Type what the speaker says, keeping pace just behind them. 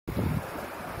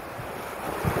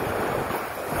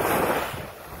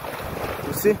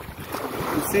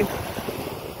You see,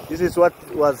 this is what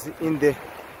was in the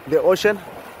ocean.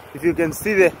 If you can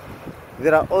see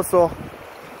there are also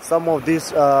some of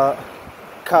these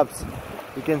crabs.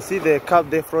 You can see the crab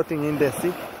there floating in the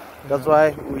sea. That's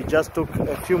why we just took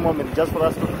a few moments just for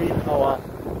us to clean our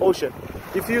ocean.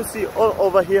 If you see all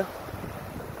over here,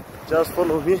 just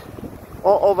follow me.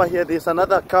 All over here, there's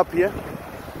another cup here.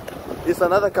 There's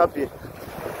another cup here.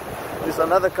 There's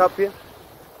another cup here.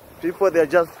 People, they're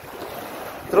just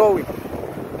throwing.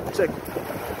 Check.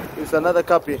 There's another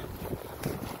cup here.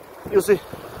 You see,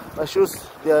 my shoes,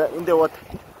 they are in the water.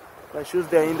 My shoes,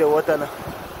 they are in the water now.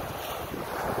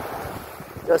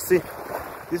 Just see.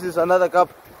 This is another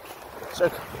cup.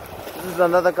 Check. This is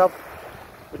another cup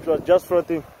which was just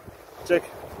floating. Check.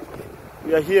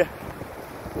 We are here.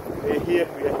 We are here.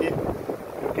 We are here.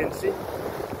 You can see.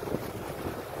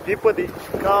 People, they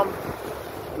come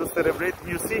to celebrate.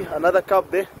 You see another cup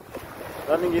there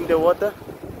running in the water.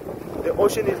 The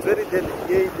ocean is very dead.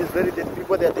 Yeah, it is very dead.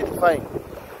 People, they are identifying.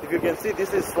 If you can see,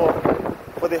 this is for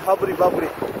the habri babri.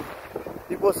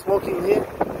 People smoking here.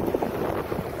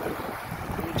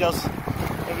 Let me just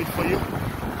have it for you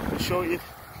to show it.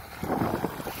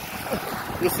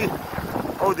 You see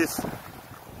all this.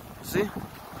 See,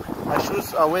 my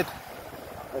shoes are wet.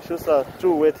 My shoes are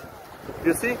too wet.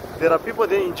 You see, there are people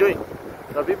there enjoying.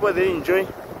 There are people there enjoying,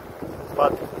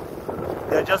 but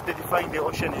they are just identifying the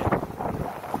ocean here.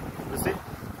 You see?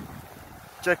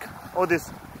 Check all this.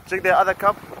 Check the other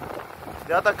cup.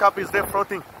 The other cup is there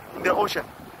floating in the ocean.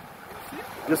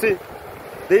 You see?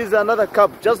 There is another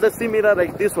cup just similar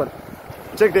like this one.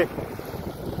 Check there.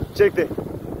 Check there.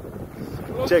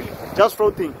 Check. Just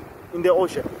floating in the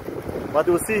ocean. But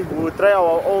we'll see. We will try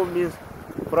our own means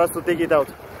for us to take it out.